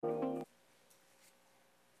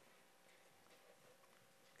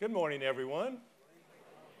Good morning, everyone.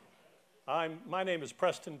 My name is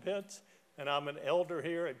Preston Pitts, and I'm an elder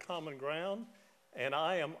here at Common Ground, and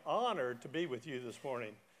I am honored to be with you this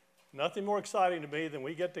morning. Nothing more exciting to me than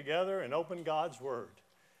we get together and open God's Word.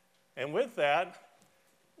 And with that,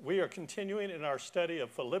 we are continuing in our study of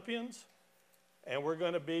Philippians, and we're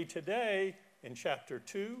going to be today in chapter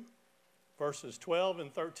 2, verses 12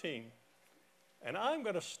 and 13. And I'm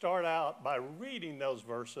going to start out by reading those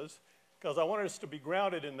verses because I want us to be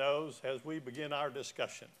grounded in those as we begin our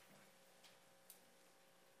discussion.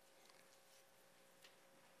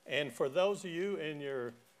 And for those of you in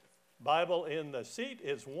your Bible in the seat,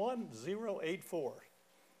 it's 1084.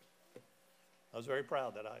 I was very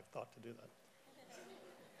proud that I thought to do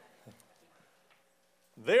that.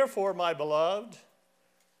 Therefore, my beloved,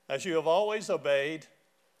 as you have always obeyed,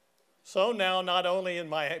 so now not only in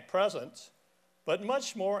my presence, but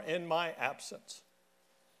much more in my absence.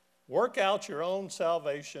 Work out your own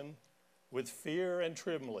salvation with fear and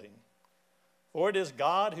trembling, for it is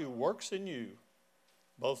God who works in you,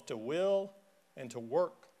 both to will and to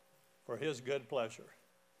work for his good pleasure.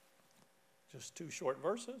 Just two short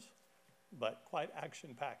verses, but quite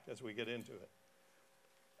action-packed as we get into it.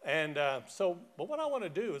 And but what I want to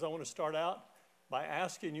do is I want to start out by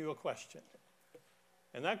asking you a question.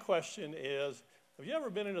 And that question is, have you ever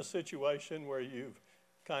been in a situation where you've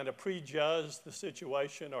kind of prejudged the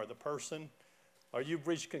situation or the person, or you've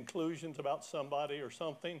reached conclusions about somebody or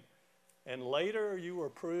something, and later you were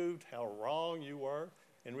proved how wrong you were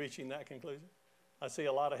in reaching that conclusion? I see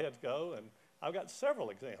a lot of heads go, and I've got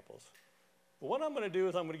several examples. But what I'm going to do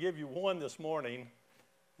is I'm going to give you one this morning.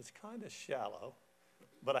 It's kind of shallow,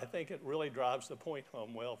 but I think it really drives the point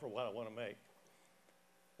home well for what I want to make.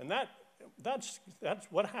 And that's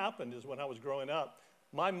what happened is when I was growing up,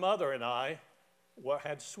 my mother and I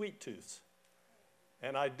had sweet tooths.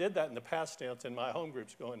 And I did that in the past tense in my home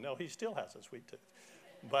groups going, no, he still has a sweet tooth.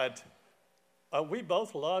 But we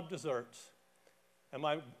both loved desserts. And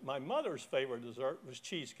my mother's favorite dessert was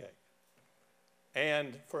cheesecake.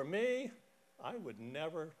 And for me, I would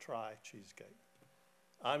never try cheesecake.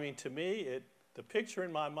 I mean, to me, the picture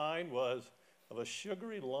in my mind was of a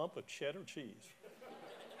sugary lump of cheddar cheese.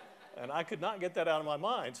 And I could not get that out of my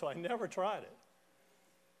mind, so I never tried it.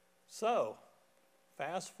 So,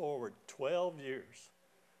 fast forward 12 years.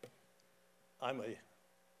 I'm a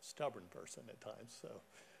stubborn person at times, so.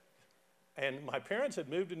 And my parents had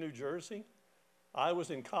moved to New Jersey. I was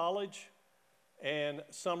in college and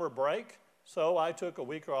summer break, so I took a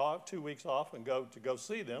week off, 2 weeks off, and go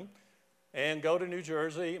see them and go to New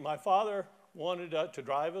Jersey. My father wanted to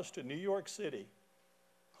drive us to New York City,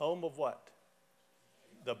 home of what?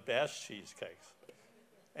 The best cheesecakes.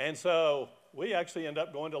 And so we actually ended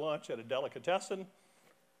up going to lunch at a delicatessen,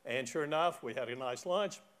 and sure enough, we had a nice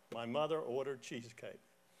lunch. My mother ordered cheesecake.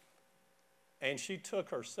 And she took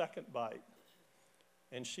her second bite,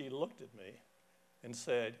 and she looked at me and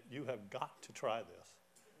said, "You have got to try this.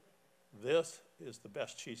 This is the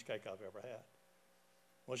best cheesecake I've ever had."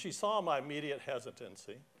 Well, she saw my immediate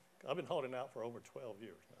hesitancy. I've been holding out for over 12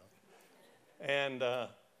 years now. And,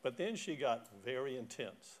 but then she got very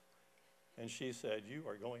intense. And she said, "You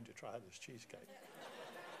are going to try this cheesecake."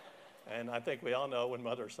 And I think we all know when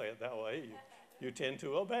mothers say it that way, you tend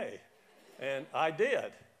to obey. And I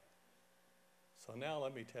did. So now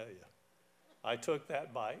let me tell you, I took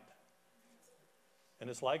that bite, and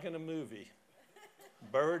it's like in a movie.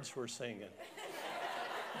 Birds were singing.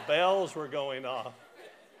 Bells were going off.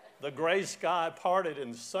 The gray sky parted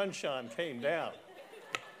and the sunshine came down.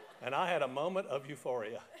 And I had a moment of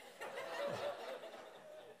euphoria.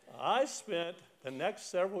 I spent the next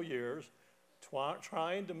several years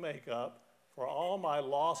trying to make up for all my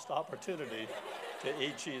lost opportunity to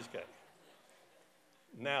eat cheesecake.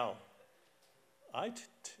 Now,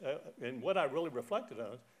 and what I really reflected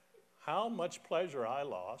on is how much pleasure I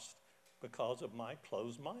lost because of my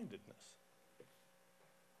closed-mindedness.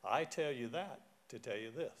 I tell you that to tell you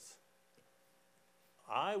this.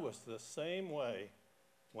 I was the same way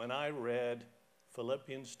when I read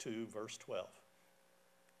Philippians 2, verse 12.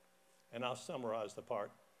 And I'll summarize the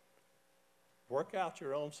part. Work out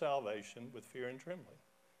your own salvation with fear and trembling.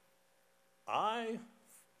 I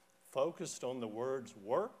focused on the words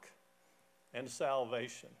work and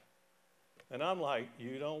salvation. And I'm like,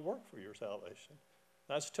 you don't work for your salvation.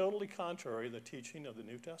 That's totally contrary to the teaching of the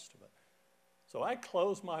New Testament. So I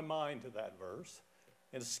closed my mind to that verse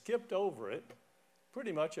and skipped over it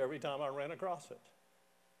pretty much every time I ran across it.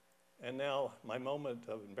 And now my moment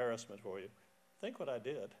of embarrassment for you. Think what I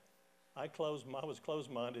did. I was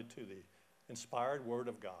closed-minded to the inspired Word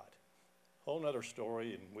of God. Whole nother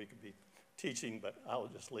story, and we could be teaching, but I'll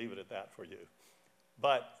just leave it at that for you.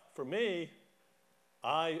 But for me,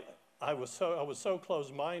 I was so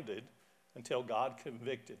close-minded until God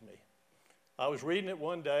convicted me. I was reading it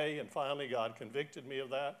one day, and finally God convicted me of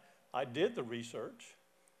that. I did the research.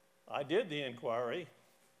 I did the inquiry.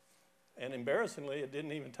 And embarrassingly, it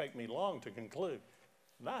didn't even take me long to conclude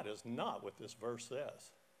that is not what this verse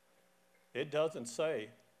says. It doesn't say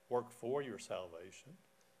work for your salvation,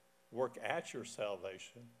 work at your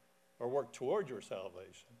salvation, or work toward your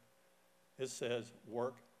salvation. It says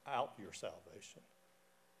work out your salvation.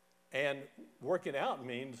 And working out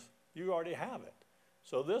means you already have it.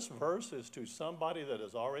 So this verse is to somebody that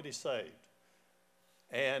is already saved.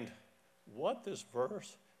 And what this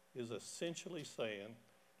verse is essentially saying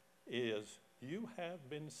is you have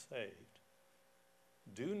been saved.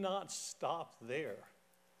 Do not stop there.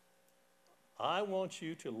 I want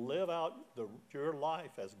you to live out your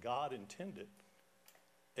life as God intended,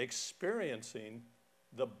 experiencing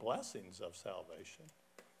the blessings of salvation.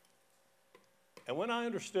 And when I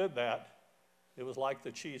understood that, it was like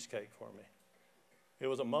the cheesecake for me. It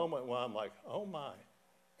was a moment where I'm like, oh my,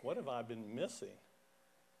 what have I been missing?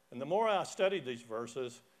 And the more I studied these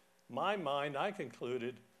verses, my mind, I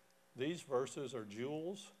concluded these verses are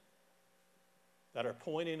jewels that are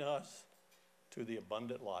pointing us to the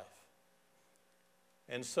abundant life.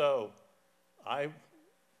 And so I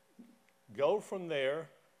go from there,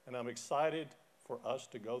 and I'm excited for us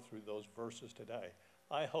to go through those verses today.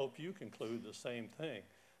 I hope you conclude the same thing.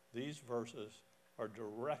 These verses are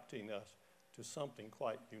directing us to something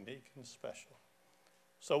quite unique and special.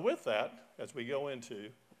 So with that, as we go into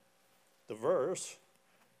the verse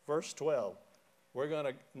 12, we're going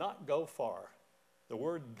to not go far. The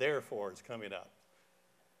word therefore is coming up.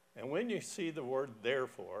 And when you see the word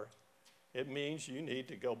therefore, it means you need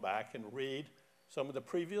to go back and read some of the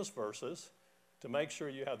previous verses to make sure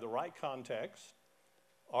you have the right context,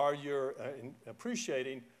 or you're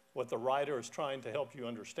appreciating what the writer is trying to help you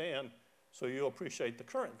understand, so you'll appreciate the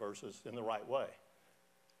current verses in the right way.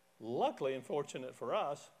 Luckily and fortunate for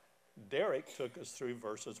us, Derek took us through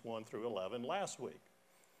verses 1 through 11 last week.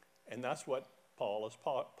 And that's what Paul is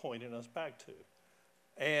pointing us back to.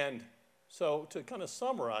 And so to kind of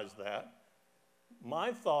summarize that,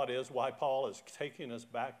 my thought is why Paul is taking us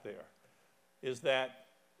back there is that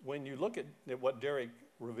when you look at what Derek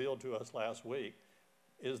revealed to us last week,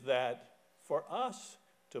 is that for us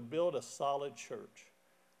to build a solid church,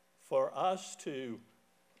 for us to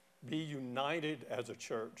be united as a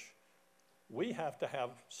church, we have to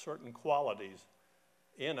have certain qualities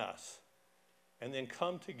in us and then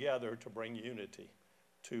come together to bring unity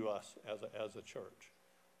to us as a church.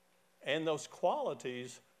 And those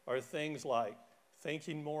qualities are things like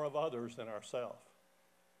thinking more of others than ourselves,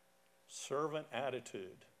 servant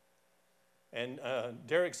attitude. And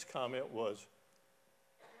Derek's comment was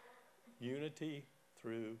unity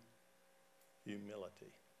through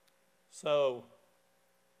humility. So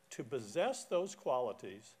to possess those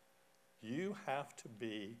qualities, you have to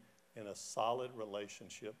be in a solid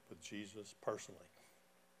relationship with Jesus personally.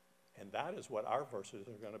 And that is what our verses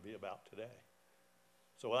are going to be about today.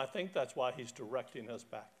 So I think that's why he's directing us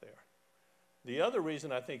back there. The other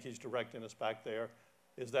reason I think he's directing us back there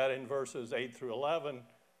is that in verses 8 through 11,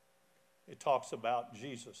 it talks about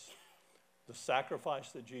Jesus, the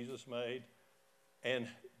sacrifice that Jesus made, and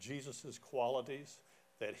Jesus' qualities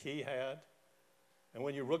that he had. And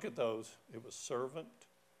when you look at those, it was servant,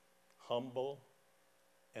 humble,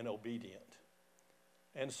 and obedient.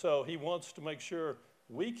 And so he wants to make sure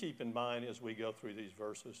we keep in mind as we go through these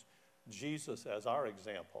verses, Jesus as our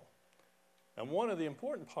example. And one of the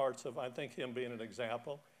important parts of, I think, him being an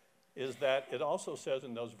example is that it also says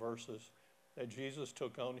in those verses that Jesus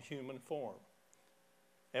took on human form.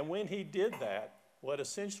 And when he did that, what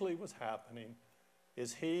essentially was happening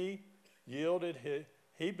is he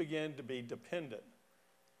began to be dependent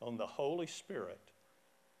on the Holy Spirit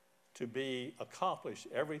to accomplish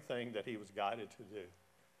everything that he was guided to do.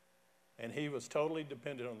 And he was totally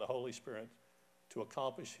dependent on the Holy Spirit to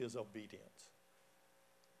accomplish his obedience.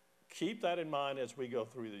 Keep that in mind as we go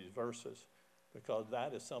through these verses, because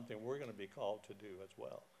that is something we're going to be called to do as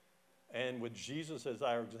well. And with Jesus as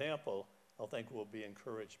our example, I think we'll be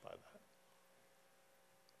encouraged by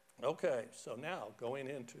that. Okay, so now going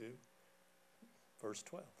into verse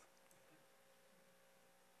 12.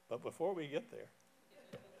 But before we get there,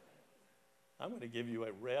 I'm going to give you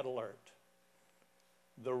a red alert.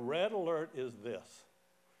 The red alert is this,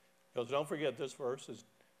 because don't forget this verse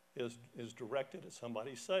is directed at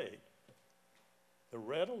somebody saved. The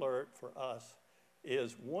red alert for us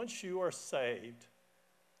is once you are saved,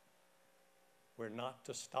 we're not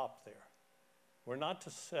to stop there. We're not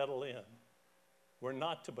to settle in. We're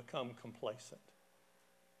not to become complacent.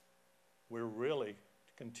 we're really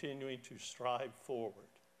continuing to strive forward.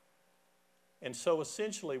 And so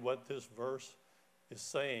essentially what this verse is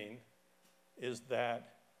saying is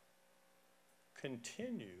that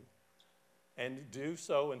continue and do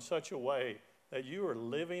so in such a way that you are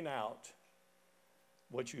living out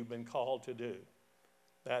what you've been called to do.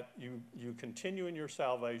 That you continue in your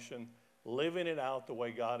salvation, living it out the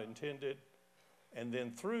way God intended, and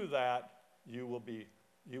then through that you will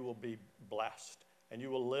be blessed, and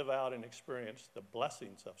you will live out and experience the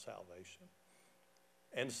blessings of salvation.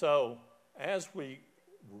 And so as we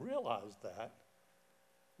realize that,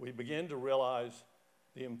 we begin to realize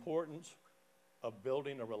the importance of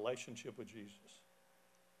building a relationship with Jesus.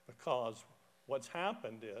 Because what's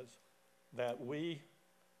happened is that we,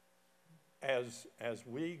 as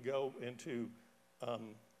we go into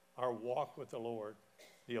our walk with the Lord,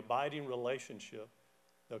 the abiding relationship,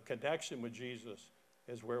 the connection with Jesus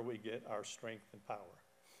is where we get our strength and power.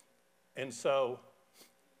 And so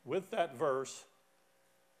with that verse,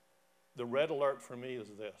 the red alert for me is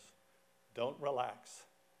this: don't relax,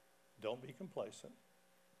 don't be complacent.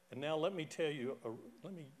 And now let me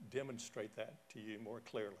demonstrate that to you more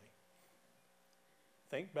clearly.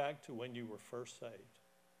 Think back to when you were first saved.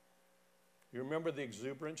 You remember the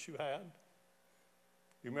exuberance you had?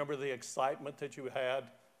 You remember the excitement that you had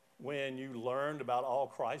when you learned about all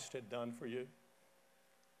Christ had done for you?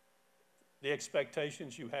 The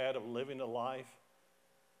expectations you had of living a life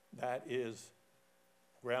that is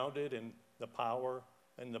grounded in the power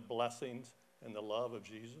and the blessings and the love of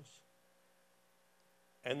Jesus.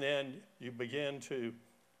 And then you begin to,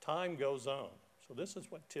 time goes on. So this is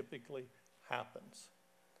what typically happens.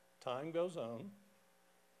 Time goes on,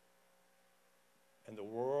 and the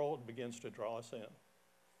world begins to draw us in.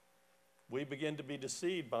 We begin to be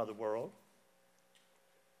deceived by the world,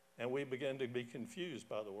 and we begin to be confused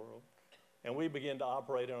by the world, and we begin to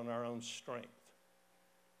operate on our own strength.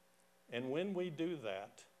 And when we do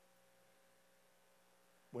that,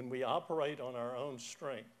 when we operate on our own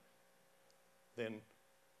strength, then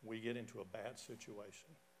we get into a bad situation.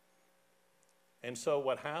 And so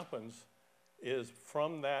what happens is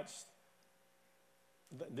from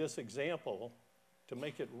this example, to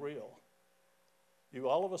make it real, you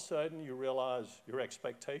all of a sudden you realize your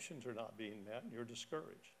expectations are not being met and you're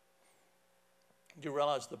discouraged. You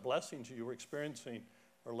realize the blessings you were experiencing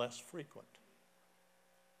are less frequent.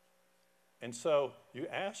 And so you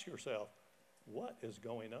ask yourself, what is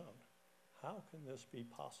going on? How can this be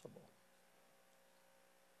possible?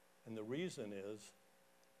 And the reason is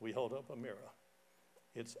we hold up a mirror.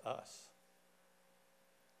 It's us.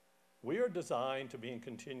 We are designed to be in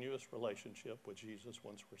continuous relationship with Jesus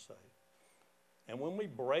once we're saved. And when we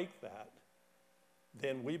break that,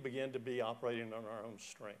 then we begin to be operating on our own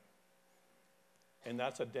strength. And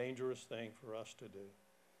that's a dangerous thing for us to do.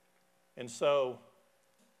 And so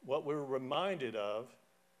what we're reminded of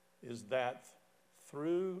is that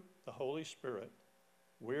through the Holy Spirit,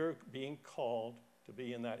 we're being called to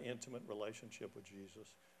be in that intimate relationship with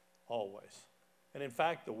Jesus always. And in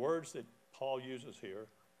fact, the words that Paul uses here,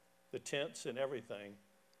 the tense and everything,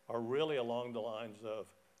 are really along the lines of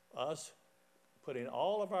us putting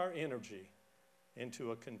all of our energy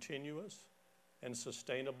into a continuous and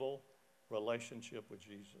sustainable relationship with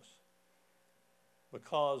Jesus.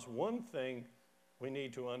 Because one thing we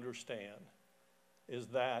need to understand is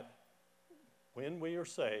that when we are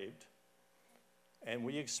saved and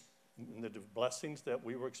the blessings that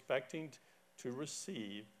we were expecting to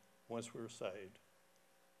receive once we were saved,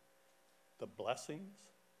 the blessings,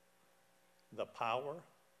 the power,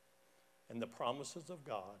 and the promises of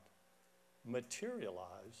God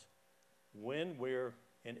materialize when we're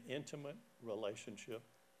in intimate relationship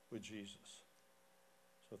with Jesus.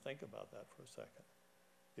 So think about that for a second.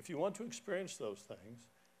 If you want to experience those things,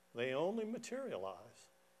 they only materialize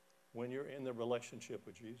when you're in the relationship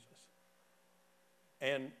with Jesus.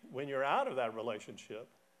 And when you're out of that relationship,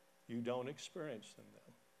 you don't experience them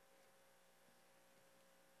then.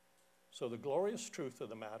 So the glorious truth of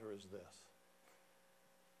the matter is this.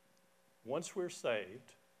 Once we're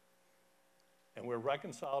saved and we're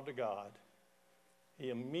reconciled to God, He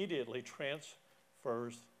immediately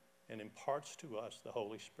transfers and imparts to us the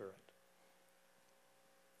Holy Spirit.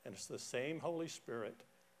 And it's the same Holy Spirit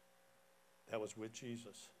that was with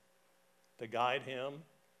Jesus to guide Him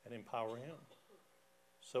and empower Him.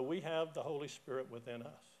 So we have the Holy Spirit within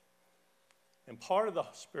us. And part of the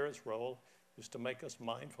Spirit's role is to make us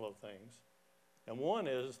mindful of things. And one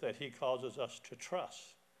is that He causes us to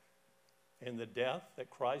trust in the death that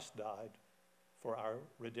Christ died for our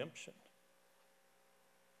redemption.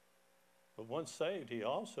 But once saved, He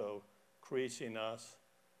also creates in us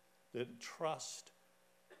the trust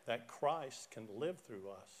that Christ can live through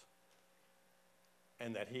us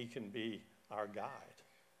and that he can be our guide.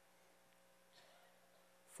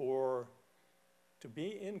 For to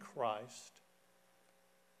be in Christ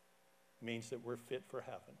means that we're fit for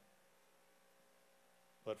heaven.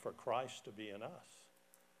 But for Christ to be in us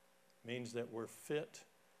means that we're fit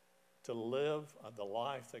to live the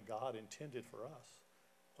life that God intended for us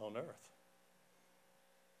on earth.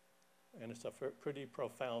 And it's a pretty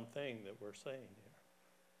profound thing that we're saying here.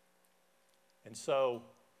 And so,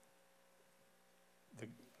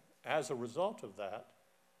 as a result of that,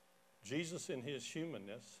 Jesus in his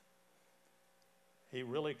humanness, he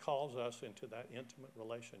really calls us into that intimate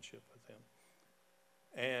relationship with him.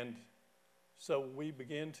 And so we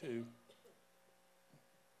begin to,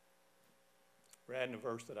 we're adding a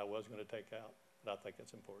verse that I was going to take out, but I think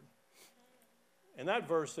it's important. And that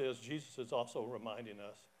verse is, Jesus is also reminding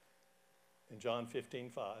us in John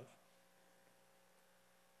 15:5,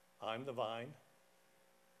 I'm the vine,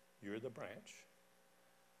 you're the branch.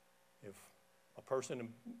 If a person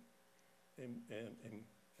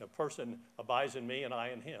abides in me and I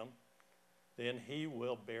in him, then he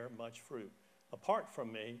will bear much fruit. Apart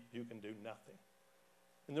from me, you can do nothing.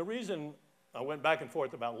 And the reason I went back and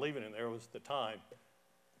forth about leaving it there was the time.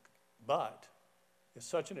 But it's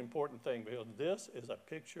such an important thing because this is a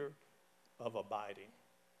picture of abiding.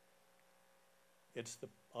 It's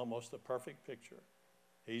almost the perfect picture.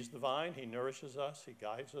 He's the vine, he nourishes us, he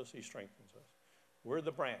guides us, he strengthens us. We're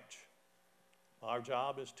the branch. Our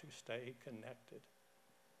job is to stay connected.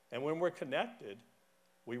 And when we're connected,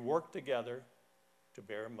 we work together to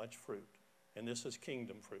bear much fruit. And this is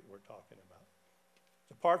kingdom fruit we're talking about.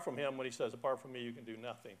 Apart from him, when he says, apart from me, you can do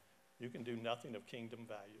nothing. You can do nothing of kingdom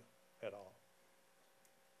value at all.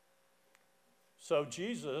 So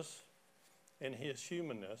Jesus, in his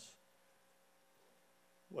humanness,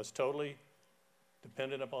 was totally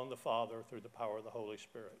dependent upon the Father through the power of the Holy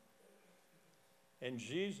Spirit. And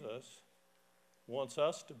Jesus wants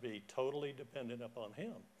us to be totally dependent upon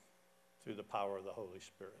him through the power of the Holy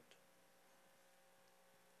Spirit.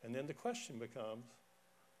 And then the question becomes,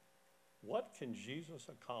 what can Jesus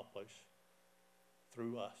accomplish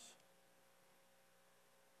through us?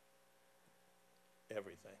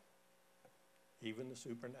 Everything, even the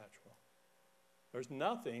supernatural. There's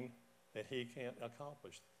nothing that he can't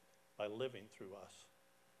accomplish by living through us.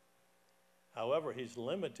 However, he's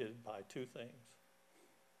limited by two things.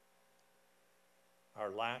 Our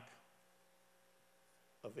lack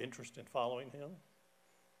of interest in following him,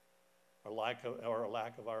 our lack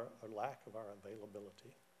of our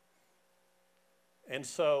availability. And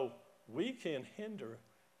so we can hinder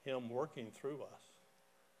him working through us.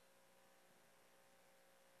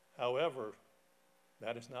 However,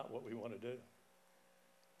 that is not what we want to do.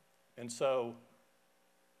 And so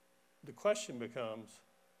the question becomes,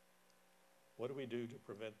 what do we do to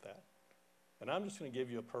prevent that? And I'm just going to give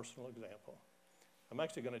you a personal example. I'm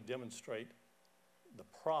actually going to demonstrate the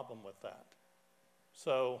problem with that.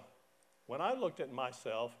 So when I looked at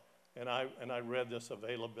myself and I read this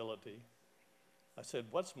availability, I said,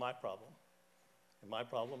 what's my problem? And my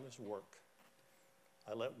problem is work.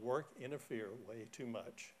 I let work interfere way too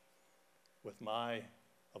much with my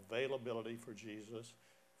availability for Jesus,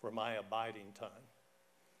 for my abiding time.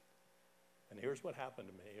 And here's what happened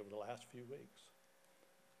to me over the last few weeks.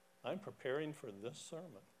 I'm preparing for this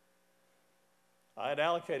sermon. I had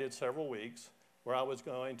allocated several weeks where I was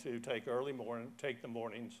going to take the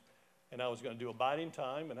mornings, and I was going to do abiding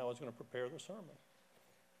time, and I was going to prepare the sermon.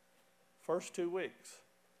 First 2 weeks,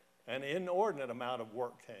 an inordinate amount of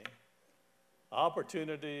work came.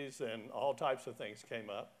 Opportunities and all types of things came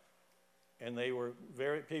up, and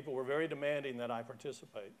people were very demanding that I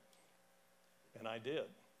participate, and I did.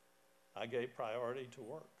 I gave priority to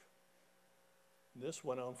work. This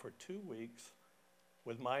went on for 2 weeks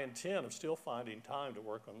with my intent of still finding time to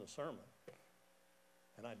work on the sermon.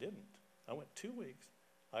 And I didn't. I went 2 weeks.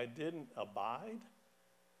 I didn't abide,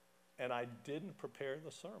 and I didn't prepare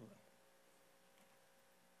the sermon.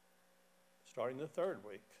 Starting the third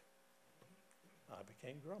week, I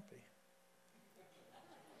became grumpy.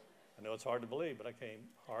 I know it's hard to believe, but I became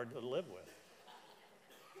hard to live with.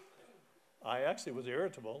 I actually was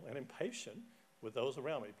irritable and impatient with those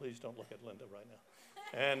around me. Please don't look at Linda right now.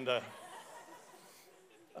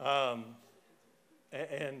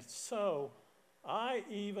 And so I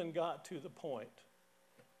even got to the point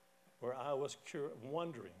where I was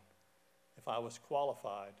wondering if I was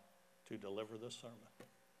qualified to deliver the sermon.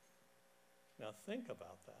 Now think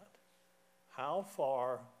about that. How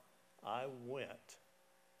far I went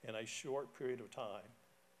in a short period of time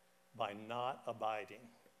by not abiding.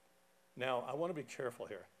 Now, I want to be careful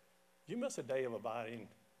here. You miss a day of abiding,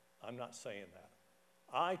 I'm not saying that.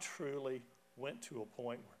 I truly went to a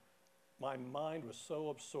point where my mind was so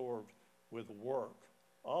absorbed with work,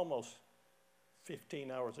 almost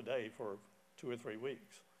 15 hours a day for 2 or 3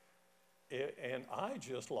 weeks. And I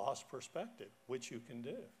just lost perspective, which you can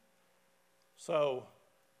do. So,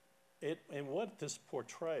 and what this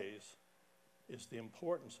portrays is the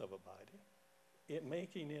importance of abiding,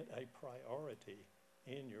 making it a priority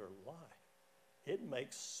in your life. It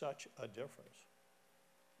makes such a difference.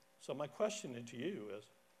 So my question to you is,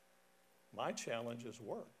 my challenge is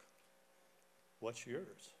work. What's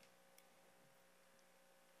yours?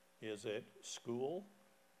 Is it school,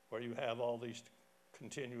 where you have all these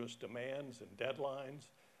continuous demands and deadlines,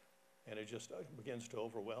 and it just begins to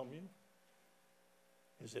overwhelm you?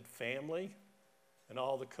 Is it family and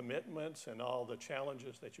all the commitments and all the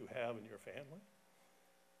challenges that you have in your family?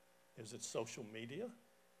 Is it social media?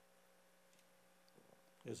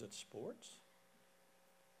 Is it sports?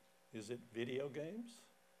 Is it video games?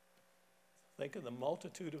 Think of the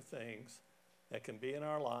multitude of things that can be in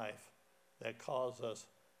our life that cause us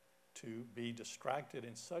to be distracted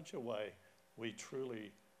in such a way we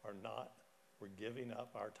truly are not. We're giving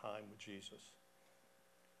up our time with Jesus.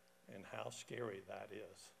 And how scary that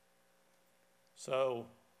is. So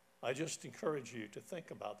I just encourage you to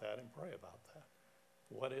think about that and pray about that.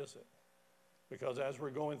 What is it? Because as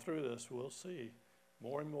we're going through this, we'll see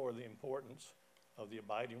more and more the importance of the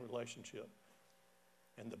abiding relationship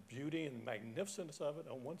and the beauty and magnificence of it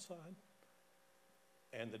on one side,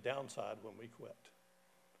 and the downside when we quit.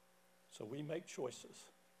 So we make choices.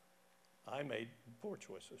 I made poor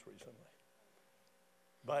choices recently.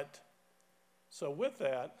 But so with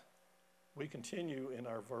that, we continue in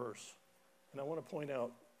our verse. And I want to point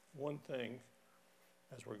out one thing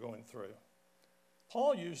as we're going through.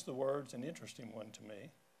 Paul used the words, an interesting one to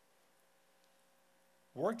me.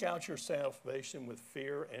 Work out your salvation with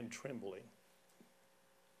fear and trembling.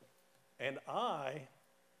 And I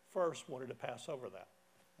first wanted to pass over that.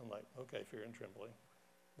 I'm like, okay, fear and trembling.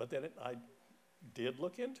 But then I did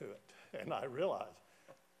look into it, and I realized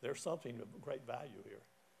there's something of great value here.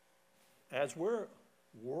 As we're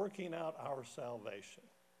working out our salvation,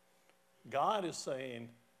 God is saying,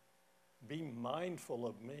 be mindful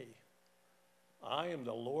of me. I am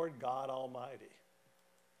the Lord God Almighty.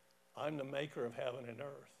 I'm the maker of heaven and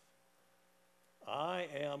earth. I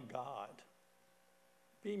am God.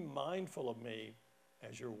 Be mindful of me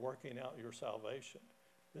as you're working out your salvation.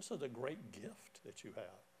 This is a great gift that you have.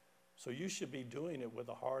 So you should be doing it with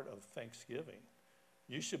a heart of thanksgiving.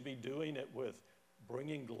 You should be doing it with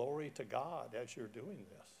bringing glory to God as you're doing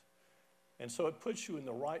this. And so it puts you in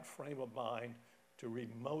the right frame of mind to be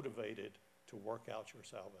motivated to work out your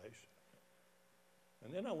salvation.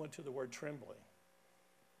 And then I went to the word trembling.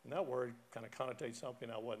 And that word kind of connotates something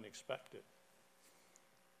I wasn't expecting.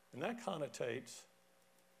 And that connotates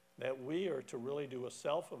that we are to really do a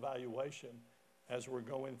self-evaluation as we're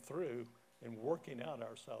going through and working out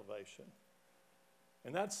our salvation.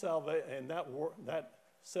 And that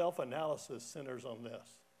self-analysis centers on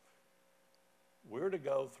this. We're to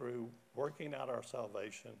go through working out our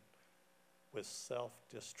salvation with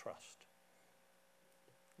self-distrust.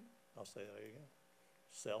 I'll say that again.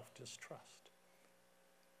 Self-distrust.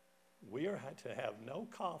 We are to have no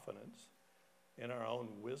confidence in our own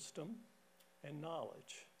wisdom and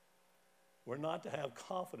knowledge. We're not to have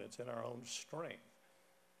confidence in our own strength,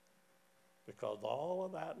 because all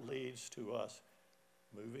of that leads to us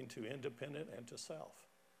moving to independent and to self.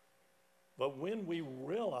 But when we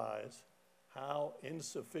realize how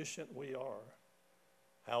insufficient we are,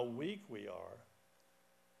 how weak we are,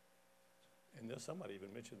 and somebody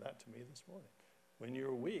even mentioned that to me this morning. When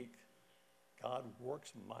you're weak, God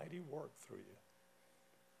works mighty work through you.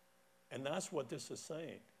 And that's what this is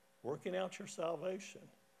saying. Working out your salvation.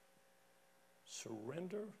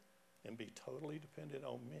 Surrender and be totally dependent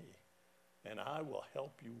on me. And I will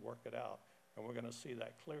help you work it out. And we're going to see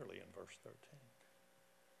that clearly in verse 13.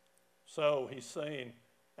 So he's saying,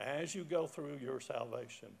 as you go through your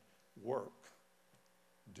salvation, work.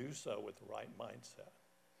 Do so with the right mindset.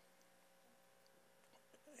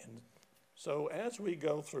 And so as we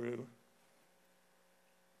go through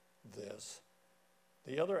this,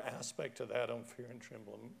 the other aspect of that on fear and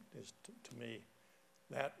trembling is, to me,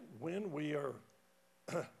 that when we are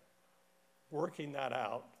working that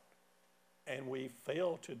out and we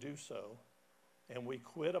fail to do so and we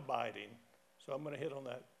quit abiding, so I'm going to hit on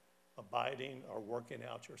that abiding or working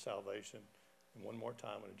out your salvation one more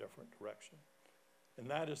time in a different direction. And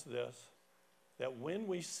that is this, that when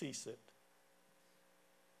we cease it,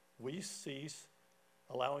 we cease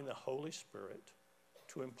allowing the Holy Spirit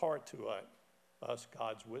to impart to us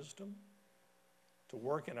God's wisdom, to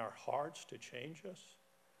work in our hearts to change us.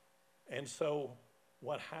 And so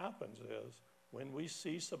what happens is when we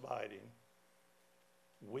cease abiding,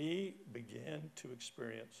 we begin to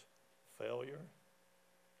experience failure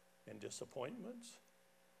and disappointments.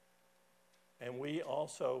 And we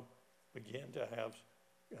also begin to have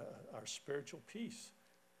our spiritual peace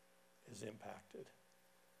is impacted.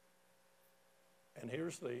 And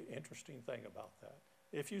here's the interesting thing about that.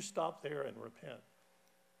 If you stop there and repent,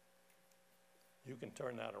 you can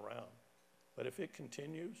turn that around. But if it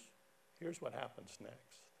continues, here's what happens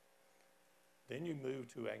next. Then you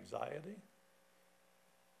move to anxiety,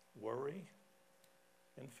 worry,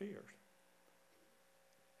 and fear.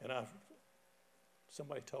 And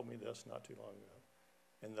somebody told me this not too long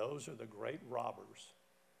ago. And those are the great robbers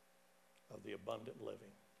of the abundant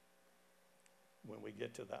living when we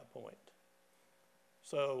get to that point.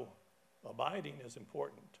 So abiding is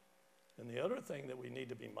important. And the other thing that we need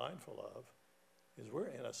to be mindful of is we're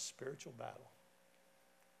in a spiritual battle.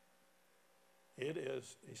 It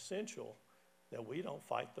is essential that we don't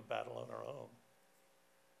fight the battle on our own.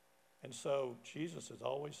 And so Jesus is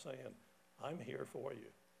always saying, I'm here for you.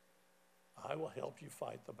 I will help you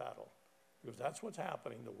fight the battle. Because that's what's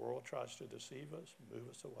happening. The world tries to deceive us, move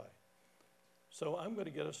us away. So I'm going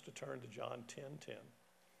to get us to turn to John 10:10,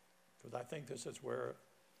 because I think this is where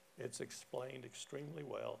it's explained extremely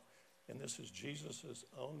well. And this is Jesus'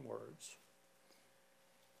 own words.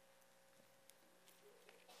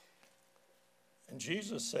 And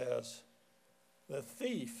Jesus says, the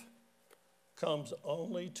thief comes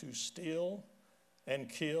only to steal and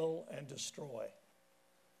kill and destroy.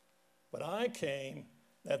 But I came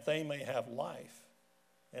that they may have life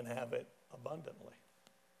and have it abundantly.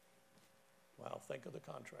 Wow, think of the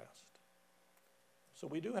contrast. So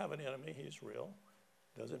we do have an enemy. He's real.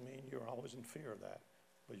 Doesn't mean you're always in fear of that,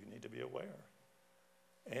 but you need to be aware.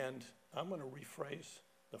 And I'm going to rephrase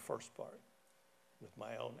the first part with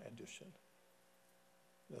my own addition.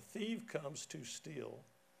 The thief comes to steal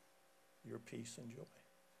your peace and joy.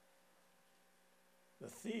 The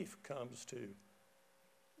thief comes to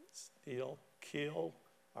steal, kill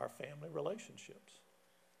our family relationships.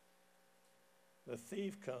 The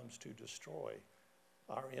thief comes to destroy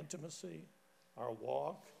our intimacy, our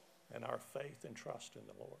walk, and our faith and trust in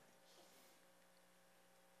the Lord.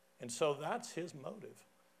 And so that's his motive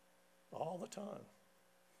all the time.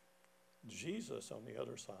 Jesus, on the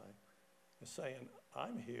other side, is saying,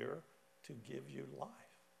 I'm here to give you life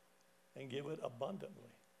and give it abundantly.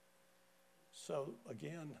 So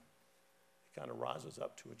again, it kind of rises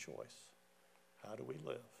up to a choice. How do we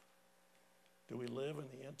live? Do we live in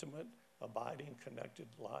the intimate, abiding, connected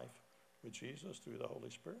life with Jesus through the Holy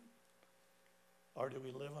Spirit? Or do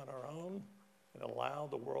we live on our own and allow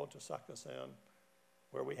the world to suck us in,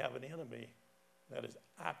 where we have an enemy that is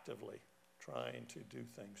actively trying to do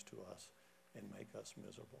things to us and make us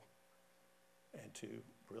miserable and to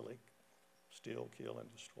really steal, kill,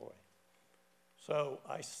 and destroy? So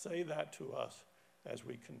I say that to us as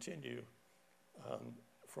we continue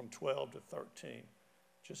from 12 to 13.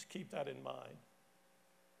 Just keep that in mind.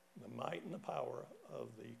 The might and the power of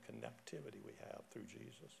the connectivity we have through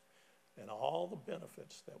Jesus and all the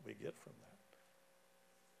benefits that we get from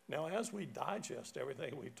that. Now, as we digest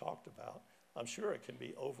everything we've talked about, I'm sure it can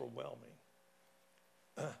be overwhelming.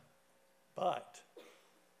 But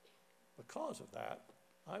because of that,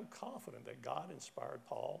 I'm confident that God inspired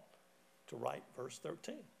Paul to write verse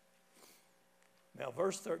 13. Now,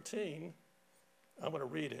 verse 13, I'm going to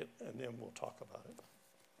read it, and then we'll talk about it.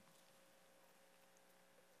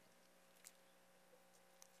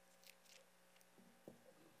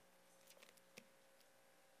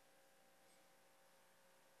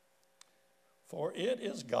 For it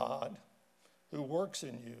is God who works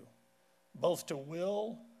in you, both to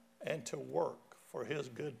will and to work for his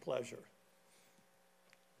good pleasure.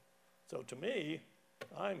 So to me,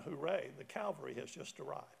 I'm hooray, the Calvary has just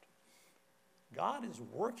arrived. God is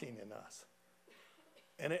working in us.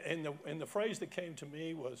 And the phrase that came to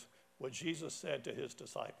me was what Jesus said to his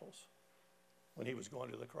disciples when he was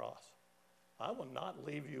going to the cross. I will not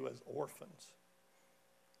leave you as orphans.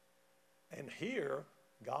 And here,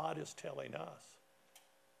 God is telling us,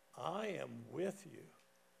 I am with you.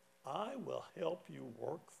 I will help you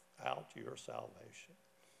work out your salvation.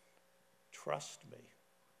 Trust me.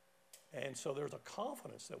 And so there's a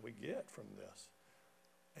confidence that we get from this.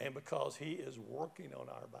 And because he is working on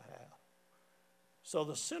our behalf. So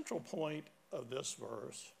the central point of this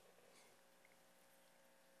verse,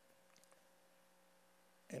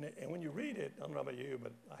 and when you read it, I don't know about you,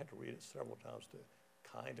 but I had to read it several times to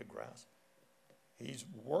kind of grasp. He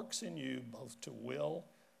works in you both to will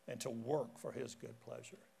and to work for his good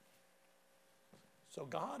pleasure. So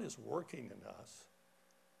God is working in us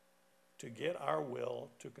to get our will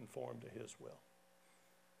to conform to his will.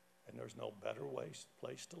 And there's no better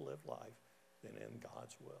place to live life than in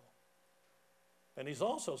God's will. And he's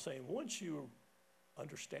also saying, once you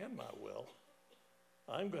understand my will,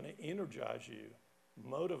 I'm going to energize you,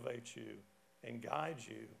 motivate you, and guide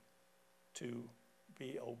you to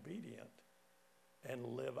be obedient and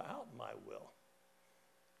live out my will.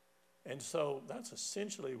 And so that's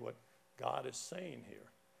essentially what God is saying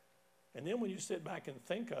here. And then when you sit back and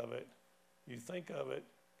think of it, you think of it,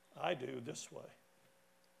 I do, this way.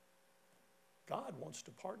 God wants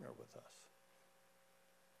to partner with us.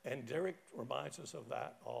 And Derek reminds us of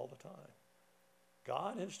that all the time.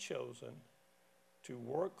 God has chosen to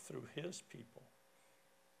work through his people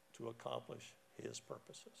to accomplish his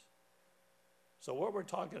purposes. So what we're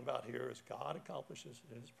talking about here is God accomplishes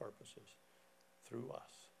his purposes through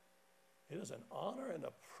us. It is an honor and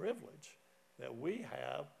a privilege that we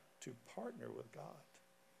have to partner with God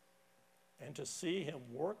and to see him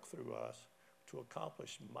work through us to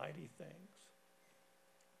accomplish mighty things.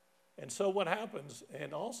 And so what happens,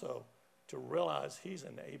 and also to realize he's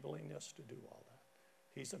enabling us to do all that.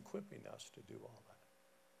 He's equipping us to do all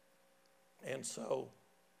that. And so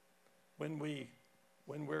when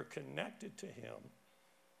we're connected to him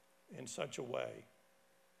in such a way,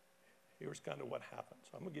 here's kind of what happens.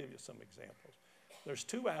 I'm going to give you some examples. There's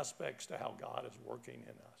two aspects to how God is working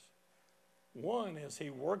in us. One is he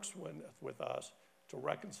works with us to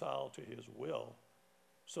reconcile to his will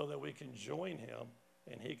so that we can join him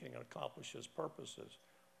and he can accomplish his purposes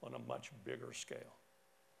on a much bigger scale.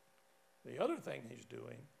 The other thing he's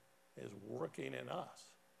doing is working in us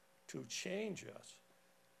to change us,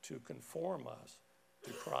 to conform us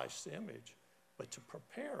to Christ's image, but to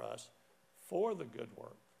prepare us for the good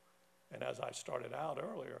work. And as I started out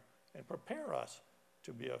earlier, and prepare us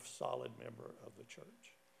to be a solid member of the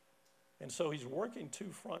church. And so he's working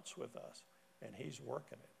two fronts with us, and he's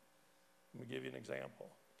working it. Let me give you an example.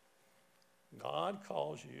 God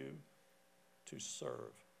calls you to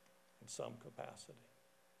serve in some capacity.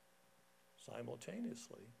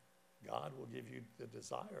 Simultaneously, God will give you the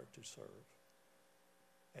desire to serve,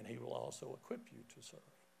 and he will also equip you to serve.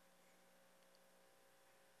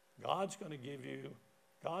 God's going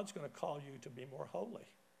to call you to be more holy.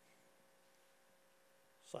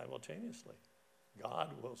 Simultaneously, God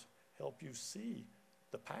will help you see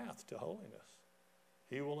the path to holiness.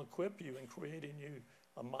 He will equip you and create in you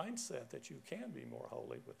a mindset that you can be more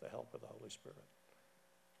holy with the help of the Holy Spirit.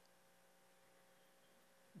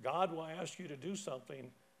 God will ask you to do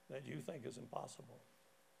something that you think is impossible.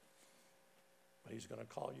 But he's going to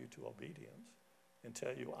call you to obedience and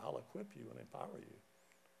tell you, I'll equip you and empower you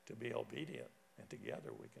to be obedient, and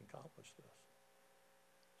together we can accomplish this.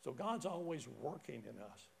 So God's always working in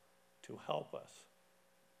us to help us,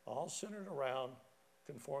 all centered around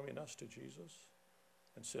conforming us to Jesus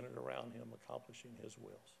and centered around him accomplishing his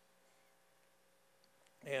wills.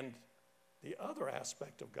 And the other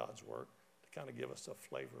aspect of God's work, to kind of give us a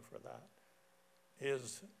flavor for that,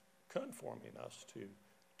 is conforming us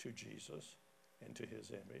to Jesus and to his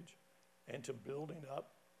image, and to building up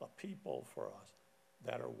a people for us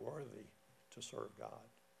that are worthy to serve God.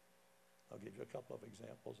 I'll give you a couple of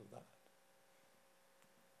examples of that.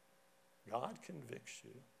 God convicts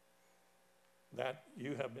you that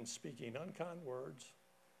you have been speaking unkind words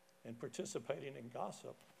and participating in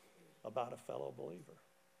gossip about a fellow believer.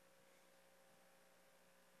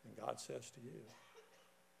 And God says to you,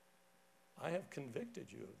 I have convicted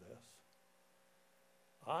you of this.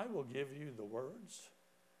 I will give you the words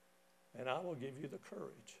and I will give you the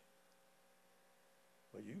courage.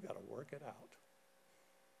 But you got to work it out.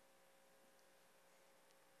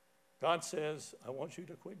 God says, I want you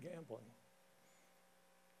to quit gambling.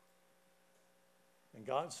 And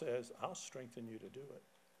God says, I'll strengthen you to do it.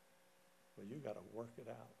 But you got to work it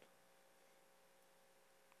out.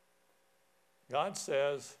 God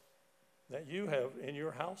says that you have, in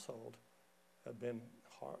your household, have been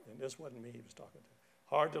hard, and this wasn't me he was talking to,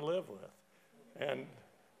 hard to live with. And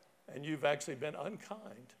you've actually been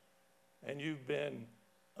unkind. And you've been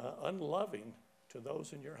unloving to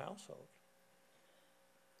those in your household.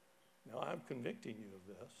 Now I'm convicting you of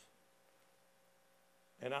this.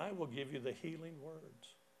 And I will give you the healing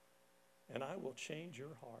words. And I will change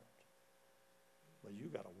your heart. But you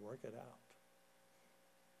got to work it out.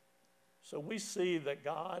 So we see that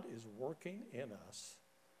God is working in us.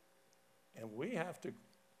 And we have to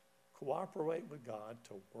cooperate with God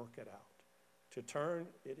to work it out, to turn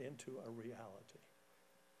it into a reality.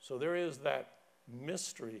 So there is that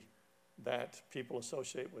mystery that people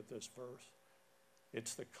associate with this verse.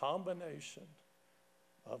 It's the combination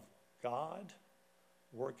of God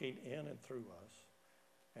working in and through us,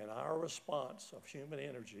 and our response of human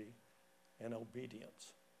energy and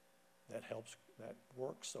obedience that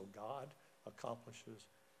works so God accomplishes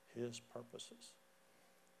his purposes.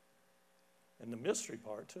 And the mystery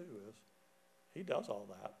part too is he does all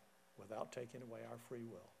that without taking away our free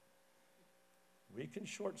will. We can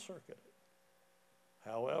short circuit it.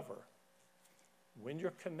 However, when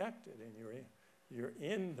you're connected and you're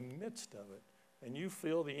in the midst of it, and you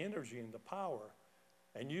feel the energy and the power,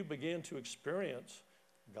 and you begin to experience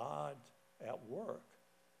God at work,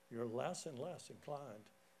 you're less and less inclined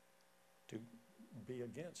to be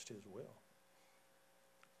against his will.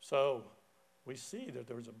 So we see that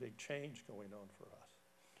there's a big change going on for us.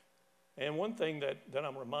 And one thing that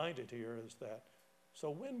I'm reminded here is that, so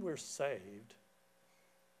when we're saved,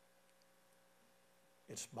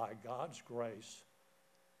 it's by God's grace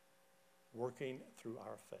working through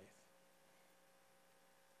our faith.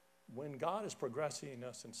 When God is progressing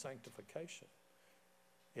us in sanctification,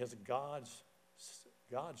 it's God's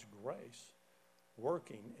grace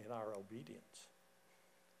working in our obedience.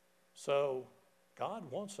 So God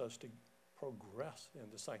wants us to progress in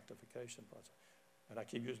the sanctification process. And I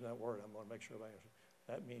keep using that word. I'm going to make sure I answer.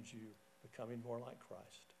 That means you becoming more like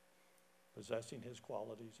Christ, possessing his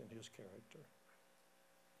qualities and his character.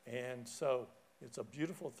 And so it's a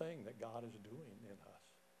beautiful thing that God is doing in us.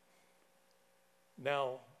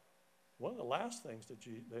 Now, one of the last things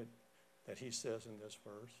that he says in this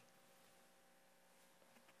verse,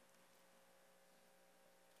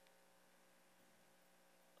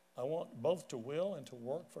 I want both to will and to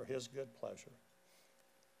work for his good pleasure.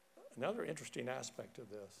 Another interesting aspect of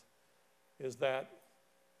this is that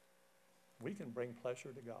we can bring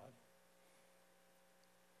pleasure to God.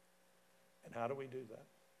 And how do we do that?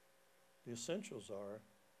 The essentials are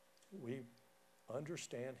we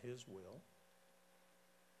understand his will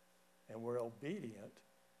and we're obedient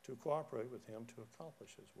to cooperate with him to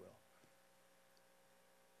accomplish his will.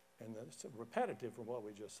 And it's repetitive from what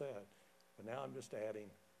we just said, but now I'm just adding,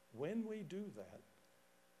 when we do that,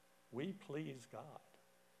 we please God.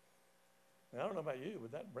 Now, I don't know about you,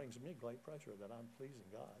 but that brings me great pleasure that I'm pleasing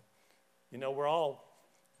God. You know, we're all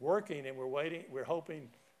working and we're waiting, we're hoping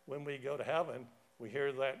when we go to heaven, we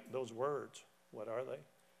hear those words. What are they?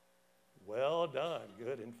 Well done,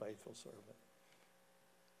 good and faithful servant.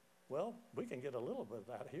 Well, we can get a little bit of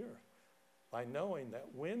that here by knowing that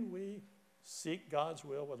when we seek God's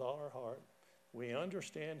will with all our heart, we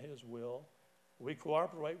understand his will, we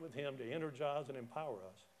cooperate with him to energize and empower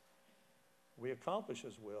us, we accomplish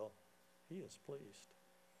his will, he is pleased.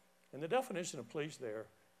 And the definition of pleased there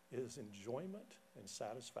is enjoyment and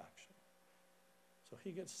satisfaction. So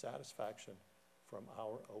he gets satisfaction from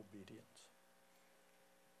our obedience.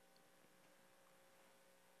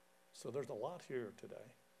 So there's a lot here today.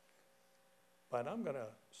 But I'm going to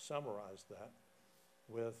summarize that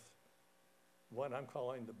with what I'm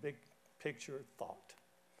calling the big picture thought.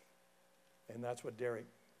 And that's what Derek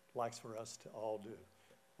likes for us to all do.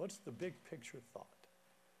 What's the big picture thought?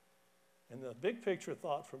 And the big picture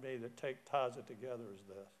thought for me that ties it together is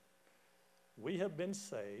this. We have been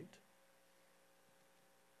saved,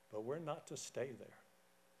 but we're not to stay there.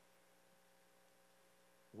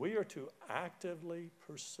 We are to actively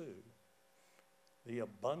pursue the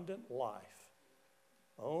abundant life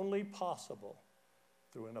only possible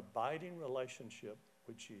through an abiding relationship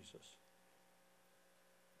with Jesus.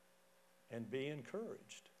 And be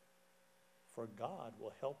encouraged, for God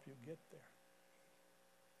will help you get there.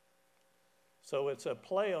 So it's a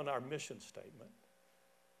play on our mission statement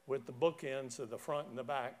with the bookends of the front and the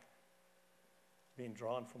back being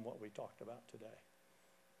drawn from what we talked about today.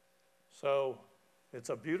 So it's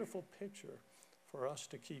a beautiful picture for us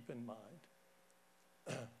to keep in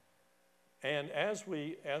mind. And as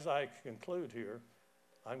I conclude here,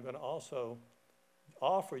 I'm going to also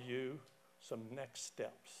offer you some next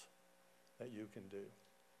steps that you can do.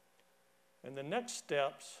 And the next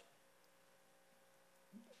steps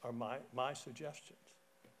are my suggestions.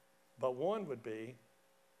 But one would be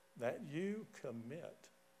that you commit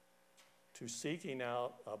to seeking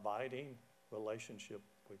out abiding relationship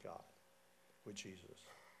with God, with Jesus.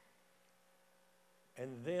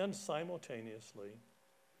 And then simultaneously,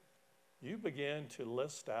 you begin to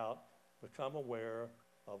list out, become aware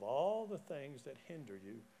of all the things that hinder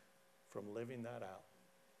you from living that out.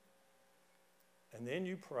 And then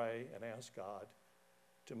you pray and ask God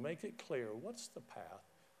to make it clear, what's the path?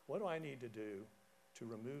 What do I need to do to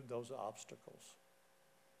remove those obstacles?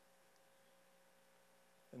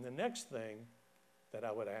 And the next thing that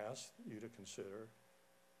I would ask you to consider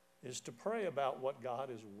is to pray about what God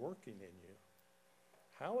is working in you.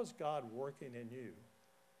 How is God working in you?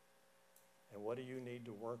 And what do you need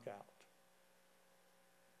to work out?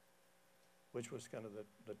 Which was kind of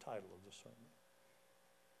the title of the sermon.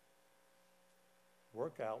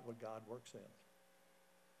 Work out what God works in.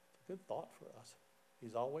 It's a good thought for us.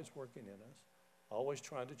 He's always working in us, always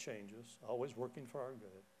trying to change us, always working for our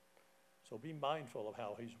good. So be mindful of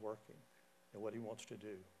how he's working and what he wants to do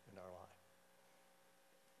in our life.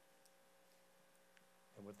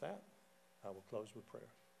 And with that, I will close with prayer.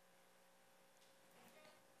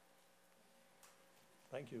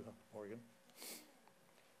 Thank you, Morgan.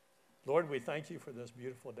 Lord, we thank you for this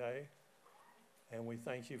beautiful day. And we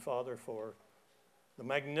thank you, Father, for the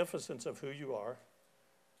magnificence of who you are.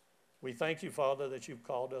 We thank you, Father, that you've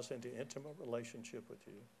called us into intimate relationship with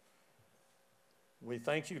you. We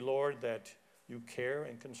thank you, Lord, that you care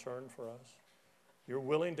and concern for us. You're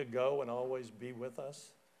willing to go and always be with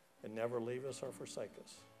us and never leave us or forsake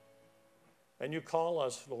us. And you call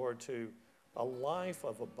us, Lord, to a life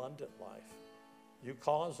of abundant life. You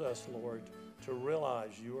cause us, Lord, to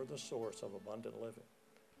realize you are the source of abundant living.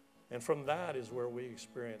 And from that is where we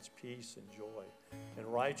experience peace and joy and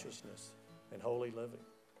righteousness and holy living.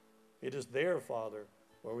 It is there, Father,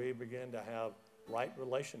 where we begin to have right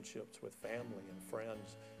relationships with family and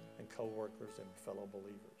friends and coworkers and fellow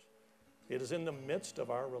believers. It is in the midst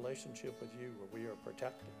of our relationship with you where we are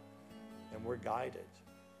protected and we're guided.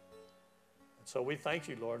 And so we thank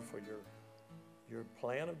you, Lord, for your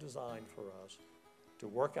plan of design for us to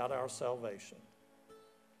work out our salvation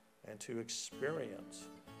and to experience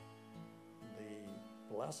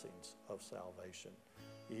the blessings of salvation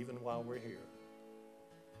even while we're here.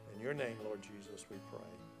 In your name, Lord Jesus, we pray.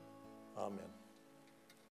 Amen.